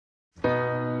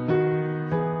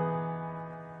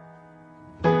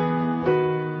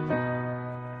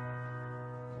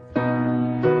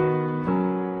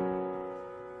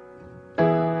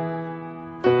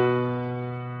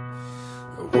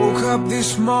up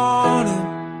this morning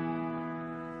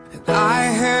and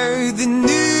I heard the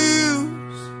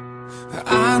news.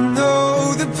 I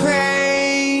know the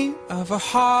pain of a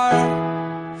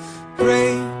heartbreak,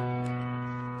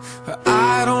 but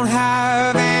I don't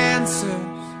have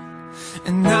answers,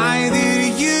 and neither do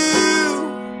you.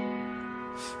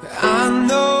 But I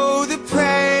know the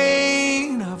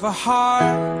pain of a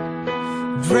heartbreak,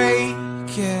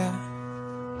 yeah.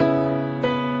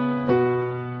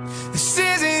 This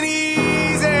isn't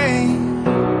easy,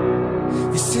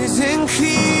 this isn't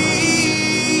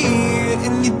clear,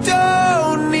 and you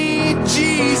don't need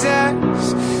Jesus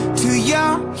till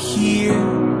you're here.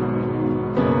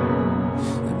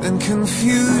 And then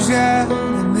confusion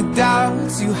and the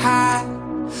doubts you had,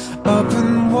 up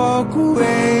and walk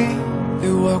away,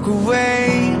 they walk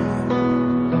away.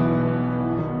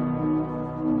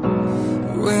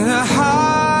 When a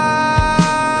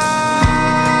heart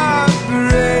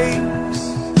breaks,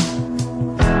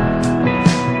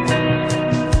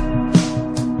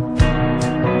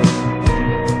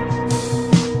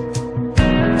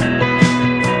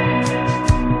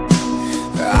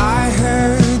 I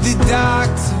heard the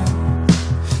doctor,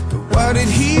 but what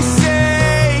did he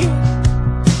say?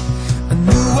 I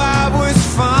knew I was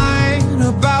fine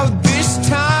about this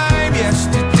time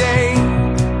yesterday,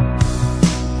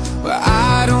 but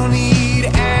I don't need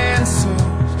answers.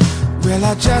 Well,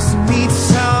 I just need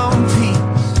some peace,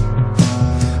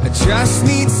 I just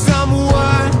need